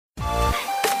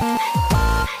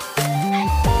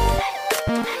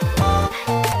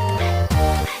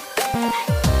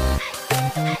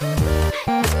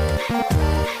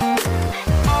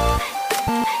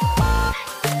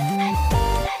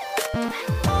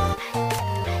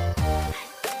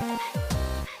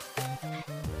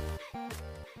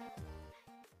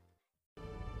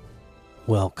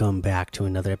Welcome back to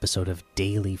another episode of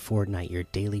Daily Fortnite, your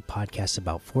daily podcast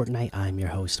about Fortnite. I'm your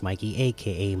host, Mikey,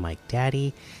 aka Mike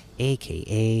Daddy,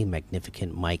 aka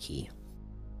Magnificent Mikey.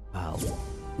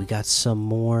 We got some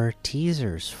more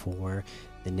teasers for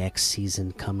the next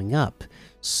season coming up,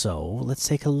 so let's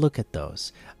take a look at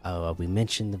those. We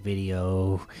mentioned the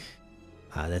video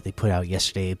that they put out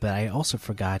yesterday, but I also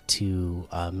forgot to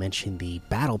mention the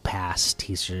Battle Pass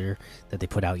teaser that they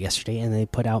put out yesterday, and they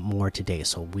put out more today,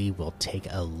 so we will take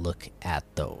a look at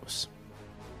those.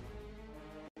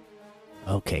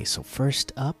 Okay, so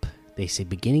first up, they say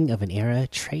beginning of an era,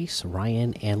 Trace,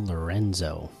 Ryan, and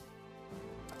Lorenzo.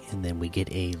 And then we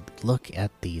get a look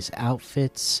at these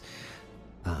outfits.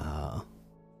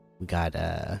 We got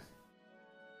a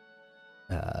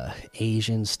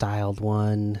Asian styled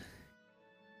one.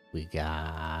 We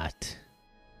got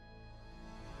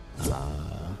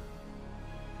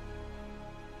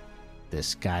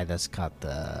this guy that's got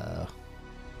the, I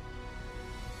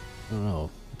don't know,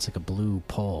 it's like a blue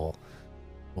pole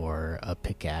or a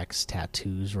pickaxe,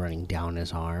 tattoos running down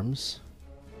his arms.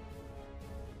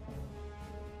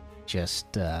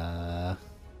 Just I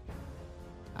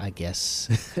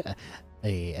guess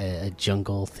a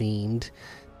jungle themed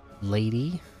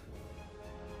lady.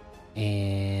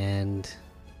 And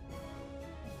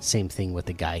same thing with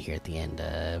the guy here at the end.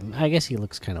 I guess he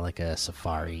looks kind of like a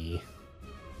safari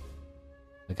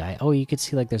guy. Oh, you could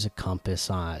see like there's a compass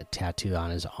tattoo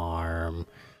on his arm.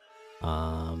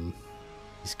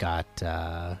 He's got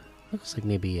looks like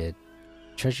maybe a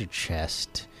treasure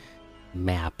chest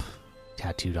map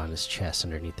tattooed on his chest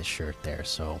underneath the shirt there.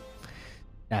 So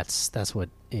that's what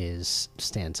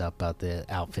stands up about the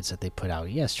outfits that they put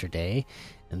out yesterday.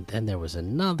 And then there was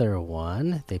another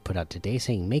one they put out today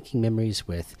saying making memories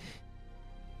with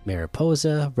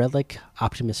Mariposa, Relic,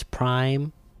 Optimus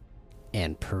Prime,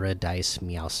 and Paradise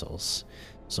Meowscles.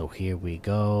 So here we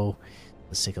go.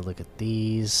 Let's take a look at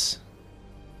these.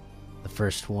 The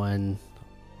first one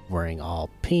wearing all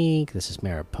pink. This is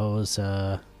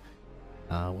Mariposa.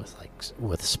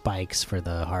 With spikes for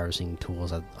the harvesting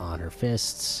tools on her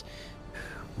fists.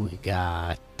 We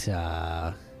got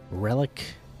Relic.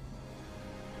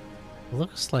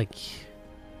 Looks like,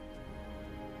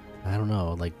 I don't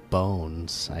know, like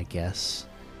bones, I guess,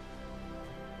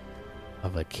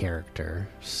 of a character,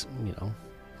 you know,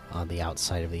 on the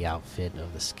outside of the outfit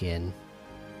of the skin.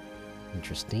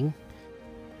 Interesting.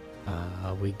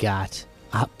 We got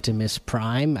Optimus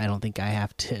Prime. I don't think I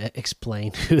have to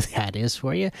explain who that is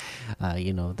for you.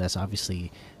 You know, that's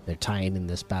obviously they're tying in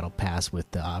this battle pass with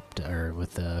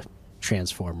the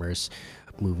Transformers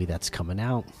movie that's coming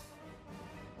out.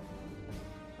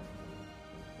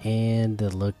 And a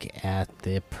look at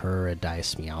the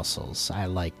Paradise Meowscles. I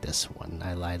like this one.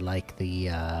 I like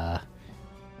the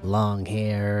long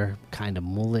hair, kind of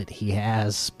mullet he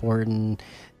has, sporting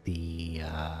the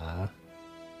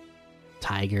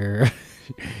tiger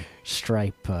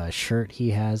stripe shirt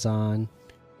he has on.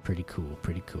 Pretty cool,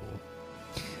 pretty cool.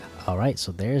 All right,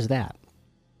 so there's that.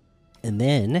 And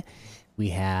then we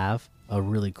have a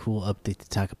really cool update to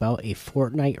talk about, a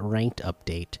Fortnite ranked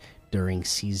update during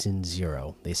Season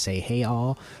 0. They say, hey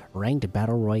all, ranked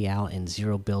Battle Royale and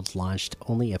Zero builds launched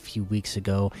only a few weeks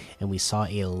ago, and we saw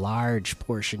a large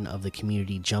portion of the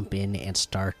community jump in and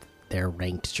start their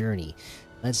ranked journey.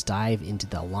 Let's dive into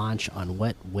the launch on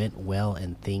what went well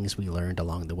and things we learned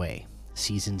along the way.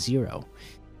 Season 0.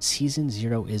 Season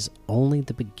 0 is only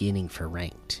the beginning for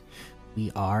ranked.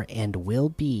 We are and will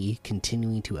be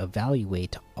continuing to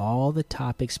evaluate all the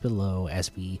topics below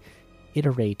as we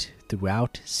iterate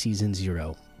throughout Season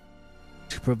 0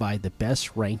 to provide the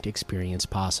best ranked experience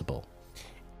possible.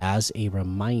 As a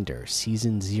reminder,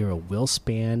 Season 0 will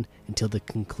span until the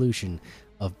conclusion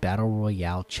of Battle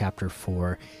Royale Chapter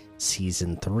 4,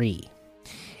 Season 3,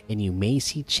 and you may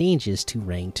see changes to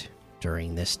ranked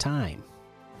during this time.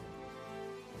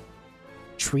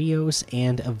 Trios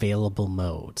and available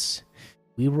modes.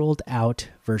 We rolled out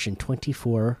version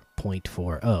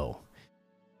 24.40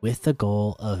 with the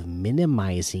goal of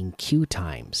minimizing queue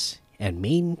times and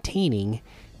maintaining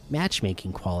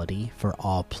matchmaking quality for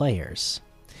all players,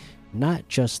 not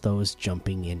just those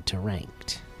jumping into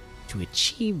ranked. To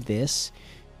achieve this,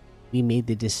 we made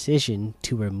the decision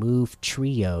to remove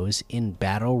trios in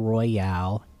Battle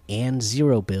Royale and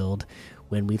Zero build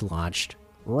when we launched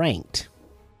ranked.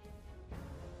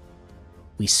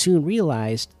 We soon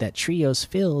realized that trios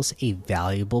fills a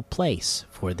valuable place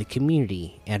for the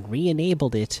community and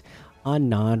re-enabled it on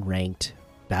non-ranked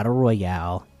Battle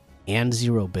Royale and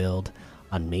Zero build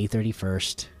on May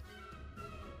 31st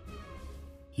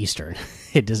Eastern.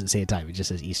 It doesn't say a time, it just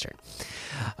says Eastern.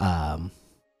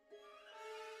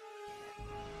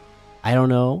 I don't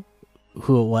know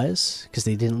who it was because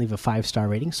they didn't leave a 5-star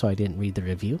rating, so I didn't read the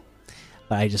review.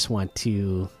 But I just want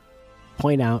to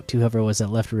point out to whoever it was that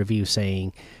left a review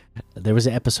saying there was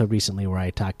an episode recently where I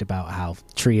talked about how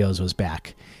Trios was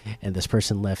back, and this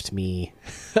person left me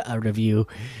a review.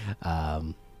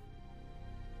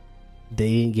 They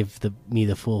didn't give me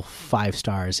the full 5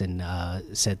 stars and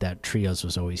said that Trios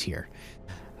was always here.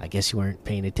 I guess you weren't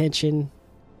paying attention.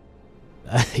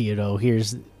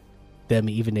 Here's them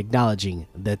even acknowledging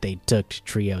that they took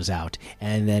Trios out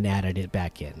and then added it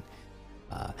back in.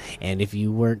 And if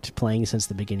you weren't playing since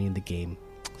the beginning of the game,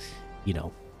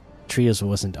 Trios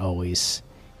wasn't always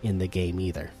in the game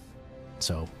either.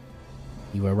 So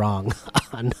you were wrong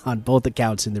on both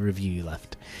accounts in the review you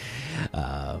left.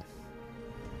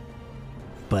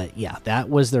 But yeah, that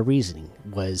was their reasoning,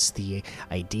 was the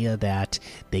idea that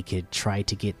they could try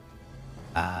to get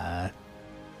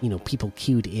people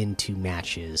queued into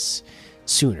matches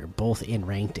sooner, both in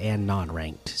ranked and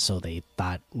non-ranked. So they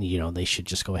thought they should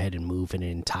just go ahead and move an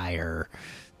entire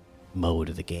mode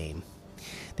of the game.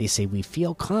 They say, we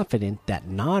feel confident that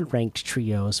non-ranked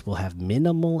trios will have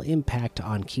minimal impact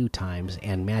on queue times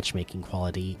and matchmaking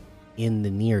quality in the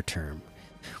near term.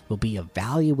 We'll be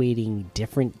evaluating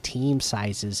different team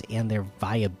sizes and their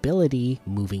viability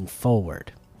moving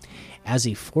forward. As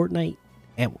Fortnite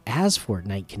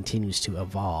continues to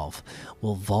evolve,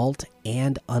 we'll vault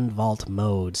and unvault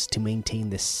modes to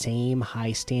maintain the same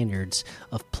high standards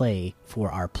of play for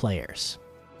our players.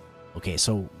 Okay,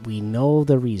 so we know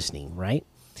the reasoning, right?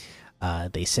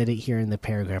 They said it here in the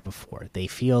paragraph before. They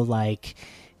feel like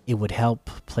it would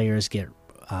help players get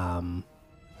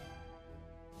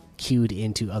queued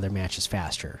into other matches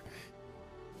faster.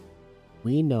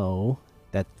 We know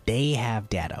that they have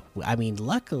data. I mean,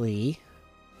 luckily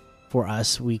for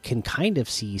us, we can kind of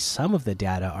see some of the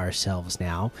data ourselves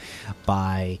now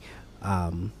by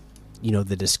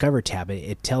the Discover tab.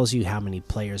 It tells you how many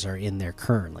players are in there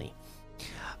currently.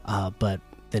 But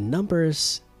the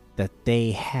numbers that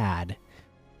they had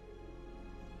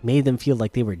made them feel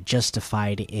like they were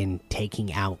justified in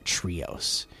taking out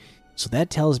trios. So that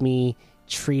tells me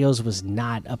trios was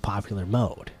not a popular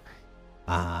mode,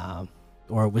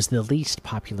 or it was the least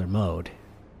popular mode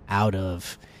out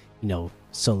of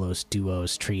solos,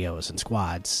 duos, trios, and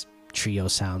squads. Trio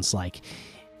sounds like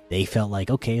they felt like,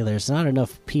 okay, there's not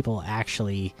enough people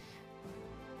actually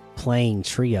playing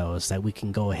trios that we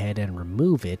can go ahead and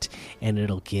remove it, and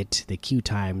it'll get the queue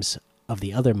times of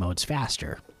the other modes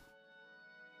faster.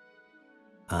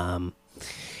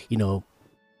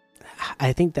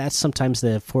 I think that's sometimes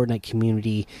the Fortnite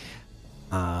community,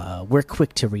 we're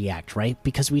quick to react, right?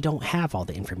 Because we don't have all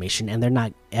the information, and they're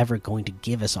not ever going to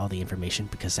give us all the information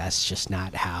because that's just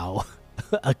not how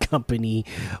a company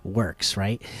works,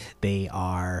 right? They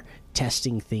are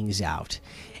testing things out,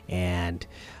 and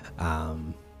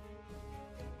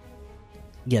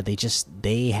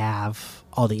they have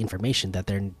all the information that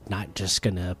they're not just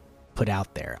gonna put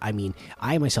out there. I mean,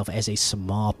 I myself, as a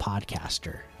small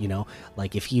podcaster,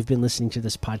 like if you've been listening to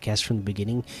this podcast from the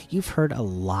beginning, you've heard a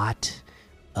lot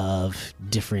of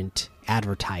different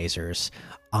advertisers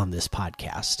on this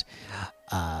podcast.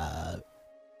 And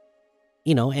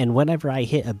whenever I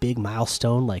hit a big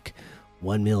milestone like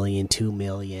 1 million, 2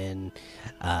 million,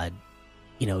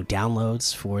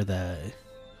 downloads for the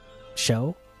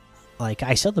show, like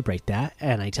I celebrate that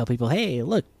and I tell people, hey,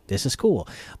 look, this is cool.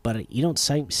 But you don't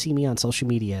see me on social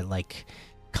media like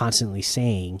constantly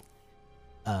saying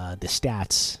the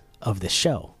stats of the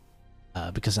show,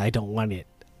 because I don't want it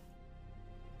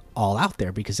all out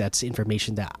there, because that's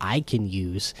information that I can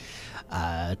use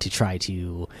to try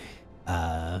to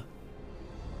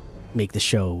make the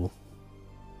show,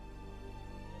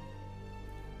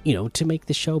 to make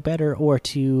the show better, or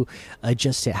to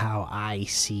adjust it how I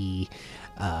see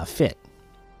fit.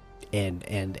 And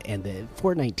the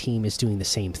Fortnite team is doing the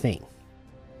same thing.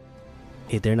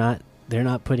 They're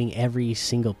not putting every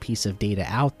single piece of data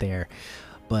out there,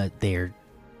 but they're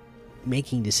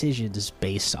making decisions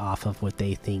based off of what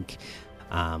they think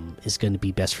is going to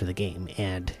be best for the game.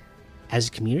 And as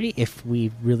a community, if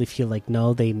we really feel like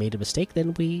no, they made a mistake,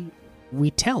 then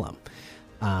we tell them.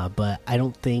 But I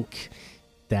don't think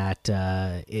that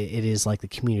it is like the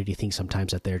community thinks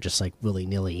sometimes, that they're just like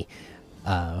willy-nilly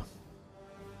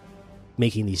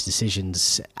making these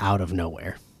decisions out of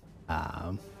nowhere.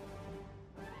 I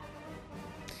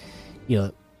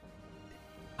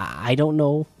don't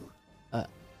know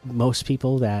most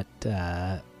people that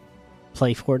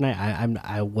play Fortnite.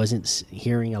 I wasn't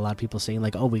hearing a lot of people saying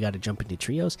like, oh, we got to jump into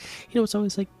trios. It's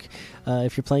always like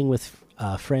if you're playing with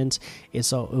friends,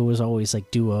 it was always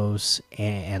like duos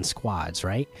and squads,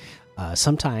 right?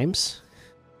 Sometimes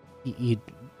you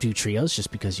do trios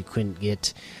just because you couldn't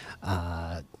get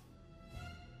a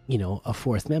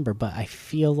fourth member. But I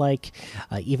feel like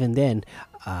even then,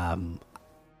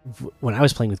 when I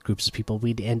was playing with groups of people,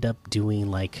 we'd end up doing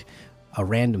like a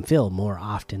random fill more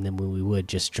often than when we would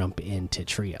just jump into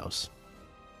trios.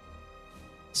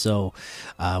 So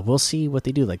we'll see what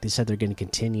they do. Like they said, they're going to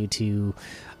continue to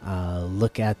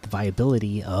look at the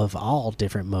viability of all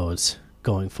different modes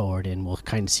going forward, and we'll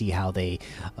kind of see how they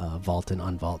vault and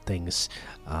unvault things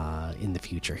in the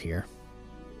future here.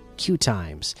 Queue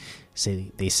times.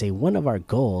 They say one of our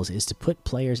goals is to put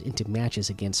players into matches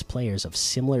against players of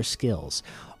similar skills,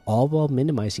 all while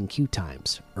minimizing queue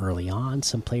times. Early on,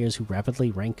 some players who rapidly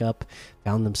rank up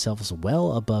found themselves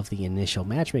well above the initial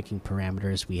matchmaking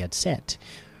parameters we had set,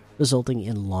 resulting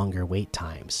in longer wait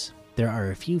times. There are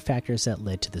a few factors that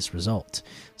led to this result.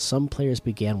 Some players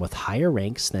began with higher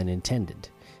ranks than intended,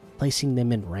 placing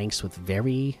them in ranks with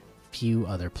very few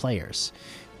other players.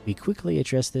 We quickly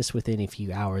addressed this within a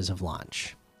few hours of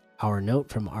launch. Our note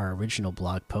from our original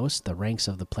blog post: the ranks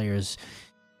of the players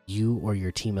you or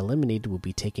your team eliminated will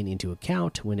be taken into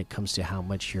account when it comes to how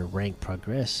much your rank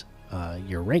progress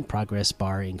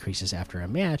bar increases after a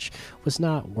match, was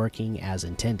not working as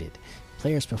intended.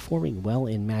 Players performing well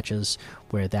in matches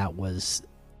where that was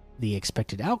the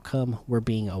expected outcome were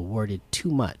being awarded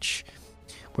too much.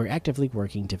 We're actively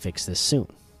working to fix this soon.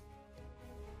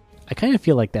 I kind of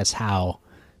feel like that's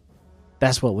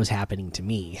what was happening to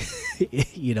me.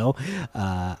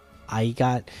 I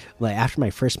got, like, after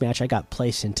my first match, I got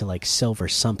placed into like silver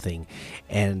something,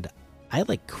 and I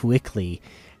like quickly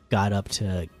got up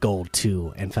to gold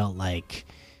 2 and felt like,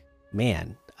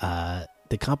 man,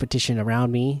 the competition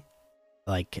around me,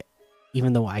 like,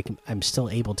 even though I'm still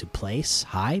able to place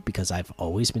high, because I've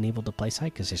always been able to place high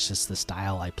because it's just the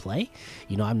style I play.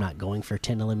 I'm not going for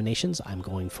 10 eliminations. I'm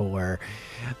going for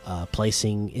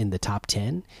placing in the top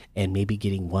 10 and maybe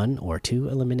getting 1 or 2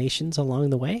 eliminations along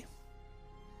the way.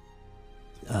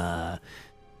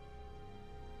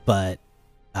 But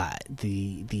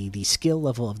the skill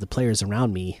level of the players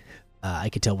around me, I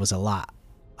could tell, was a lot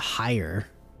higher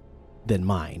than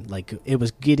mine. Like it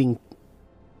was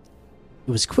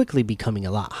quickly becoming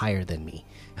a lot higher than me,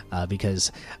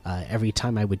 because every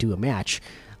time I would do a match,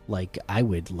 like I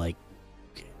would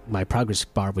my progress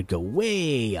bar would go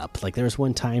way up. Like there was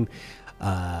one time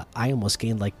I almost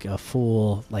gained like a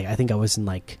full, like I think I was in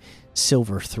like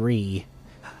silver 3,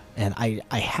 and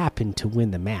I happened to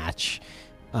win the match,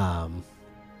 but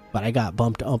I got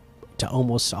bumped up to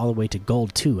almost all the way to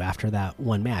gold 2 after that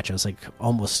one match. I was like I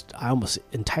almost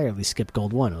entirely skipped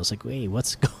gold 1. I was like, wait,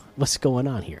 what's going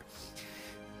on here?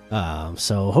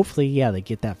 So hopefully, they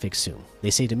get that fixed soon. They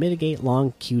say to mitigate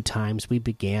long queue times, we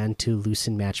began to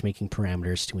loosen matchmaking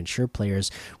parameters to ensure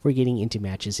players were getting into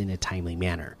matches in a timely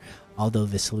manner. Although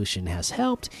this solution has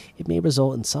helped, it may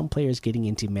result in some players getting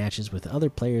into matches with other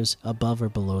players above or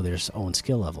below their own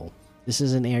skill level. This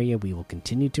is an area we will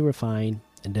continue to refine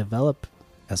and develop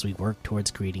as we work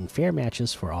towards creating fair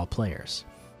matches for all players.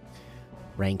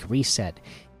 Rank reset.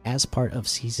 As part of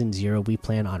Season 0, we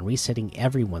plan on resetting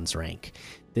everyone's rank.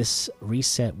 This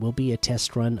reset will be a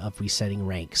test run of resetting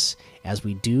ranks, as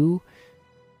we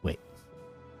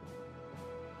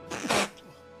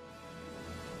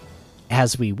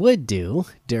would do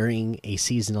during a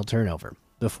seasonal turnover,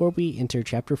 before we enter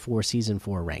Chapter 4, Season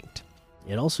 4 ranked.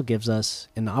 It also gives us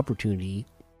an opportunity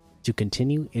to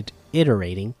continue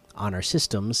iterating on our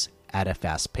systems at a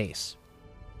fast pace.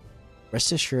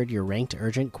 Rest assured, your ranked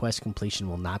urgent quest completion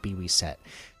will not be reset.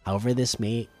 However, this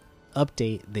may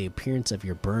update the appearance of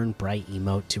your Burn Bright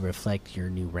emote to reflect your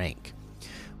new rank.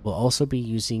 We'll also be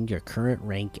using your current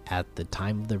rank at the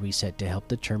time of the reset to help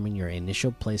determine your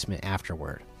initial placement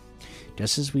afterward,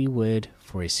 just as we would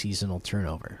for a seasonal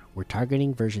turnover. We're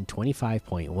targeting version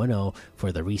 25.10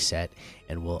 for the reset,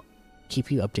 and we'll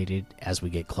keep you updated as we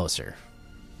get closer.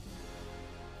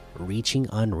 Reaching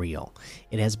Unreal.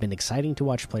 It has been exciting to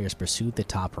watch players pursue the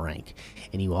top rank,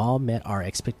 and you all met our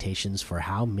expectations for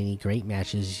how many great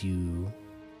matches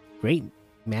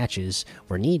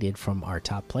were needed from our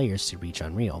top players to reach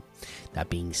Unreal. That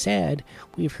being said,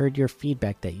 we've heard your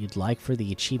feedback that you'd like for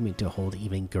the achievement to hold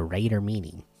even greater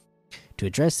meaning. To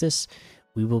address this,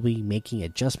 we will be making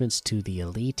adjustments to the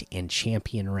Elite and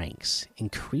Champion ranks,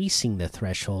 increasing the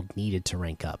threshold needed to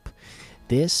rank up.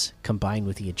 This, combined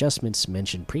with the adjustments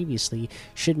mentioned previously,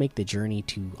 should make the journey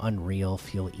to Unreal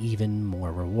feel even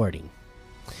more rewarding.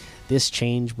 This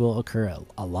change will occur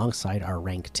alongside our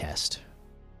rank test.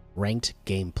 Ranked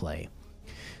gameplay.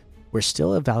 We're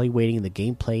still evaluating the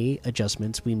gameplay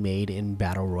adjustments we made in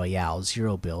Battle Royale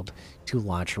Zero build to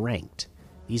launch ranked.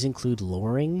 These include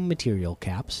lowering material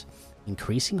caps,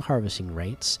 increasing harvesting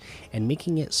rates, and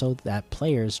making it so that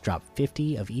players drop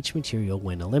 50 of each material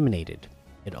when eliminated.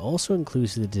 It also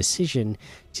includes the decision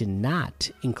to not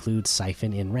include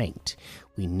Siphon in ranked.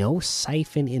 We know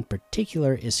Siphon in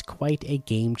particular is quite a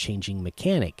game changing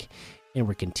mechanic, and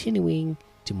we're continuing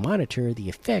to monitor the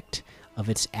effect of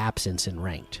its absence in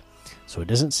ranked. So it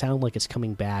doesn't sound like it's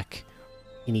coming back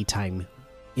anytime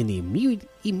in the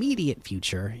immediate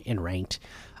future in ranked,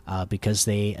 because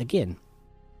this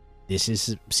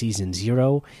is season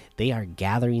 0. They are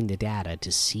gathering the data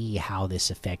to see how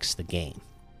this affects the game.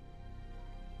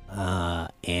 I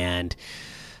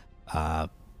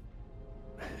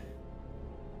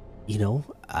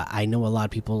know a lot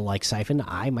of people like Siphon.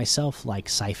 I myself like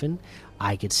Siphon.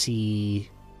 I could see,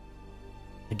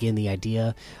 again, the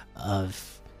idea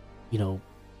of,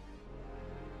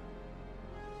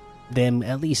 them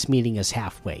at least meeting us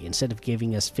halfway. Instead of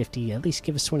giving us 50, at least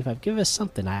give us 25. Give us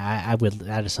something.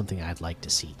 That is something I'd like to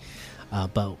see.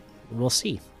 But we'll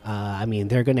see.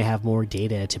 They're going to have more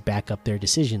data to back up their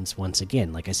decisions once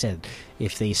again. Like I said,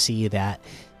 if they see that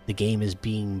the game is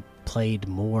being played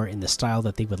more in the style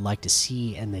that they would like to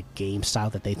see and the game style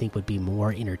that they think would be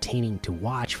more entertaining to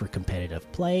watch for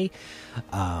competitive play,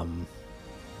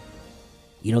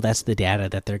 that's the data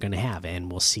that they're going to have, and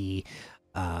we'll see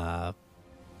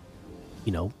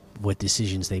what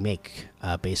decisions they make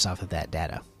based off of that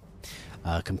data.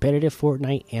 Competitive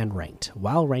Fortnite and ranked.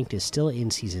 While ranked is still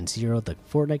in season 0, the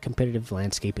Fortnite competitive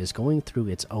landscape is going through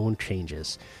its own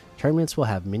changes. Tournaments will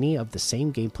have many of the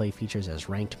same gameplay features as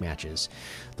ranked matches,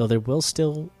 though there will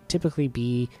still typically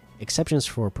be exceptions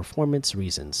for performance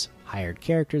reasons, hired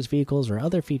characters, vehicles, or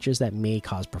other features that may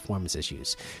cause performance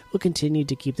issues. We'll continue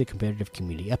to keep the competitive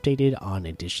community updated on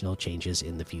additional changes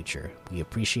in the future. We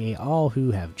appreciate all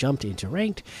who have jumped into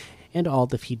ranked and all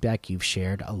the feedback you've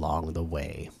shared along the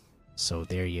way. So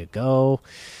there you go.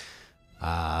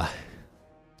 A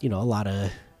lot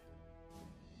of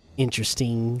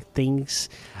interesting things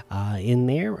in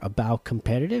there about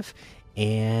competitive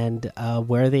and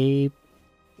where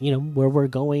we're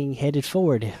going headed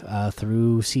forward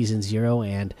through season 0,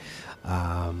 and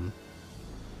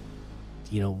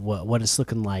what it's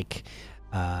looking like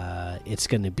it's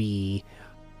going to be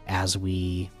as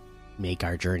we make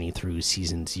our journey through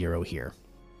season 0 here.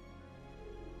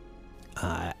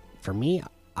 For me,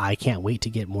 I can't wait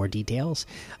to get more details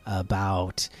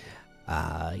about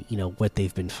what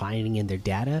they've been finding in their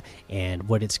data and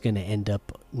what it's going to end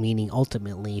up meaning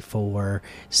ultimately for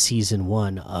season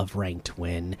 1 of ranked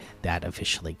when that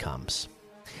officially comes.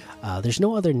 There's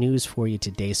no other news for you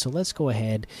today, so let's go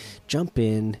ahead, jump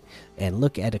in, and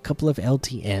look at a couple of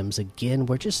LTMs. Again,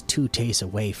 we're just 2 days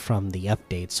away from the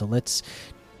update, so let's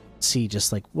see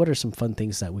just like what are some fun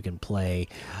things that we can play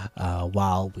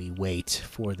while we wait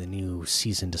for the new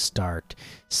season to start.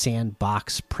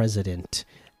 Sandbox President,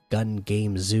 Gun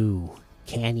Game Zoo,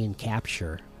 Canyon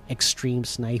Capture, Extreme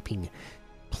Sniping,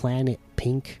 Planet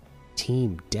Pink,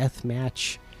 Team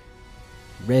Deathmatch,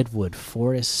 Redwood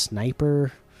Forest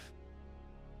Sniper,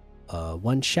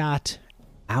 One Shot,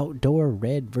 Outdoor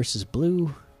Red versus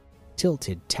Blue,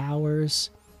 Tilted Towers,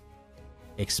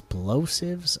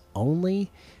 Explosives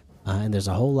Only, and there's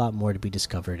a whole lot more to be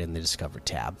discovered in the Discover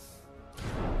tab.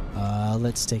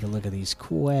 Let's take a look at these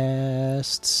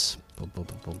quests. Boom, boom,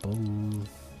 boom, boom, boom.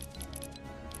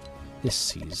 This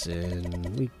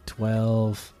season, week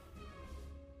 12.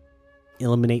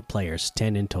 Eliminate players,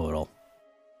 10 in total.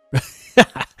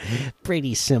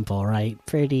 Pretty simple, right?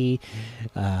 Pretty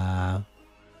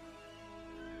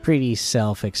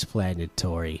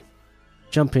self-explanatory.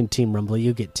 Jump in Team Rumble,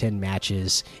 you get 10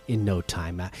 matches in no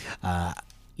time.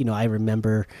 I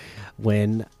remember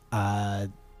when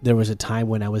there was a time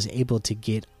when I was able to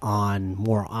get on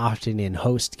more often and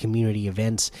host community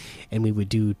events, and we would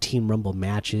do Team Rumble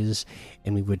matches,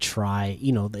 and we would try,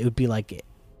 it would be like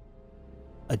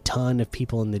a ton of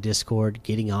people in the Discord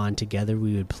getting on together.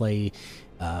 We would play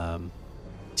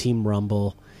Team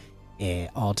Rumble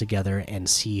all together and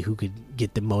see who could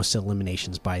get the most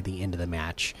eliminations by the end of the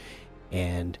match.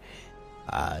 And,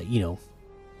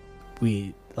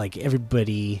 we, like,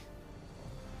 everybody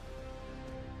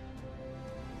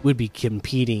would be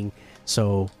competing,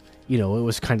 so it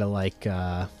was kind of like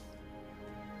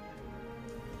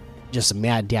just a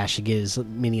mad dash to get as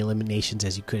many eliminations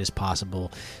as you could as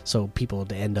possible, so people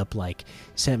would end up like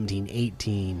 17,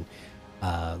 18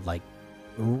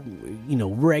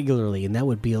 regularly, and that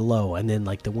would be a low, and then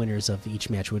like the winners of each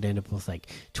match would end up with like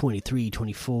 23,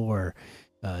 24,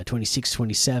 26,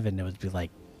 27. It would be like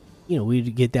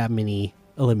we'd get that many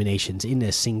eliminations in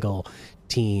a single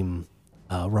team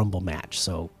Rumble match.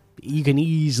 So you can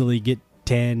easily get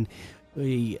 10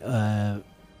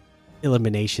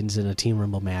 eliminations in a Team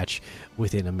Rumble match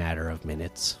within a matter of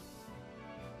minutes.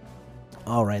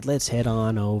 All right, let's head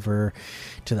on over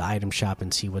to the item shop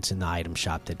and see what's in the item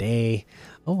shop today.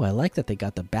 Oh, I like that they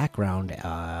got the background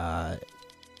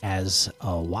as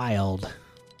a wild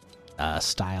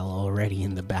style already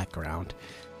in the background.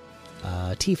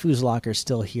 Tifu's Locker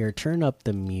still here. Turn up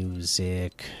the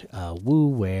music. Woo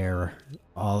Wear,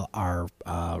 all our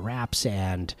raps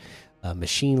and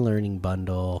machine learning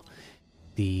bundle.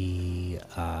 The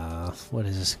what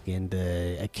is this again?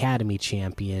 The Academy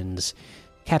Champions,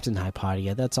 Captain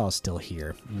Hypatia. That's all still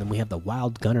here. And then we have the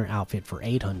Wild Gunner outfit for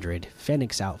 800.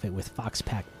 Phoenix outfit with Fox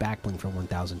Pack backbling for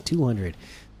 1,200.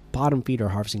 Bottom feeder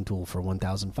harvesting tool for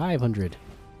 1,500.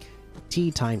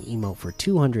 Tea Time emote for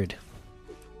 200.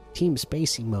 Team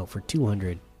Space emote for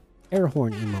 200. Air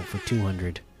Horn emote for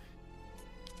 200.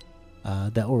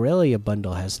 The Aurelia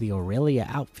bundle has the Aurelia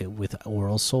outfit with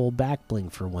Oral Soul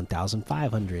backbling for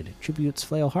 1,500. Tribute's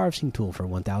Flail harvesting tool for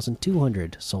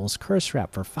 1,200. Soul's Curse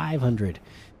Wrap for 500.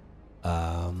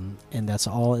 And that's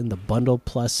all in the bundle,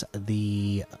 plus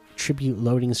the Tribute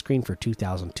loading screen for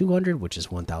 2,200, which is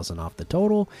 1,000 off the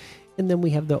total. And then we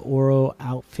have the Oro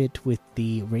outfit with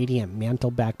the Radiant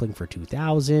Mantle backbling for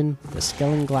 2,000. The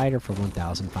Skellen Glider for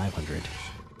 1,500.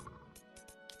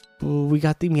 We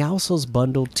got the Meowscles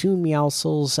bundle, Toon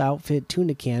Meowscles outfit,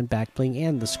 Tuna Can backbling,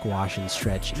 and the Squash and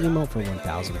Stretch emote for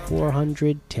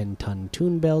 1,400. 10-ton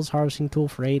Toon Bells harvesting tool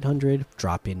for 800.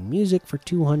 Drop-in music for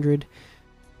 200.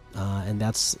 And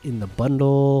that's in the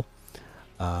bundle.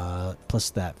 Plus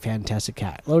that Fantastic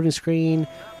Cat loading screen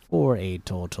for a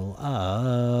total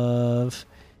of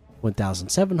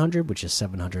 1,700, which is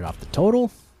 700 off the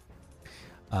total.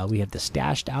 We have the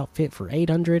Stashed outfit for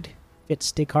 800. Fit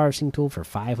Stick harvesting tool for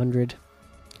 500.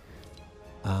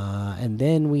 And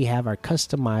then we have our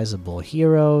customizable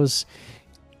heroes.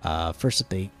 First,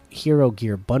 the Hero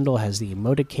Gear bundle has the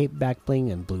Emoticape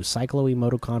backbling and Blue Cyclo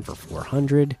emoticon for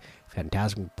 400.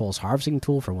 Phantasmic Pulse harvesting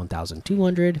tool for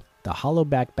 1,200. The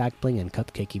Hollowback backbling and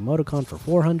Cupcake emoticon for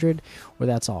 400. Where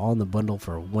that's all in the bundle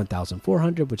for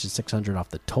 1,400, which is 600 off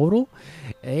the total.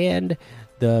 And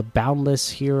the Boundless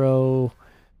Hero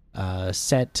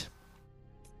set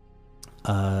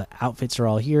outfits are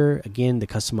all here. Again, the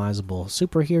customizable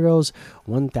superheroes,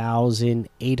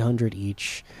 1,800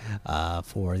 each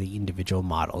for the individual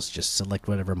models. Just select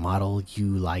whatever model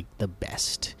you like the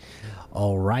best.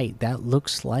 All right, that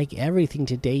looks like everything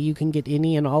today. You can get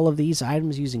any and all of these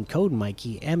items using code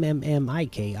Mikey,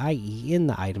 MMMIKIE, in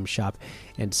the item shop,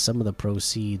 and some of the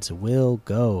proceeds will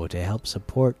go to help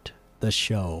support the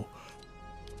show.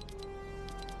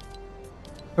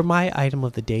 For my item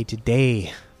of the day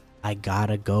today, I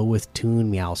gotta go with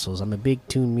Toon Meowscles. I'm a big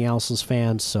Toon Meowscles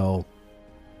fan, so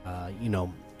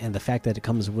and the fact that it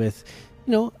comes with,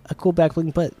 a cool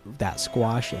backbling, but that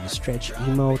Squash and Stretch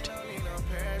emote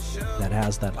that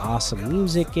has that awesome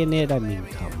music in it. I mean,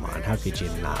 come on, how could you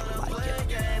not like it?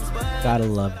 Gotta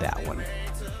love that one.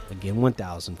 Again,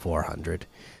 1,400.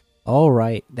 All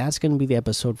right, that's going to be the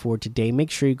episode for today. Make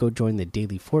sure you go join the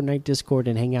daily Fortnite Discord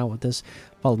and hang out with us.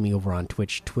 Follow me over on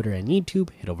Twitch, Twitter, and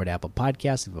YouTube. Head over to Apple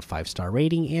Podcasts, leave a 5-star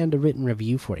rating and a written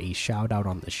review for a shout out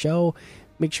on the show.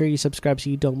 Make sure you subscribe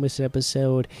so you don't miss an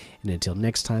episode. And until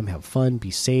next time, have fun,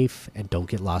 be safe, and don't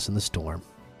get lost in the storm.